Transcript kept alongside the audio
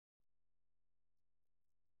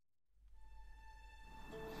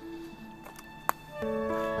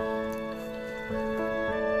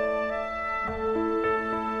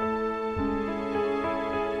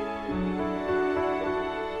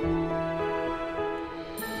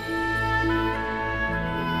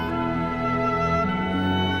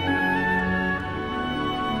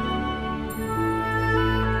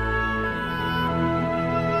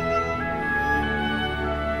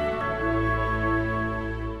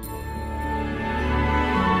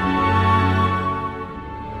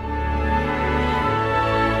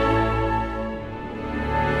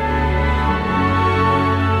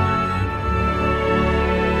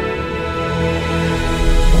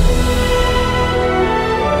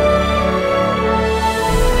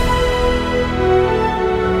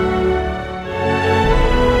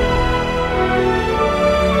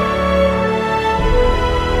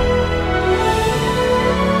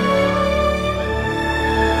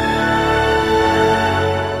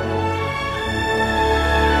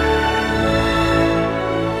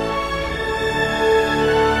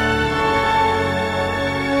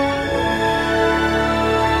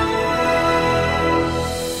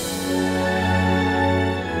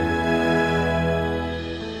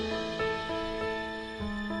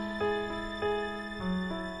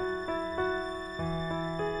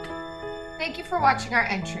Thank you for watching our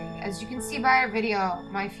entry. As you can see by our video,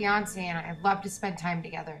 my fiance and I love to spend time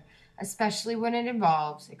together, especially when it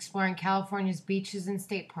involves exploring California's beaches and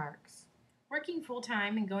state parks. Working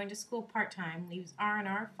full-time and going to school part-time leaves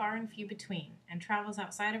R&R far and few between, and travels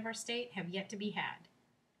outside of our state have yet to be had.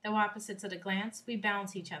 Though opposites at a glance, we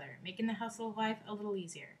balance each other, making the hustle of life a little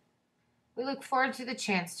easier. We look forward to the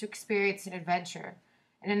chance to experience an adventure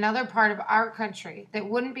in another part of our country that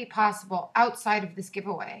wouldn't be possible outside of this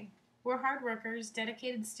giveaway. We're hard workers,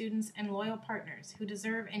 dedicated students, and loyal partners who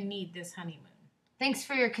deserve and need this honeymoon. Thanks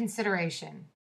for your consideration.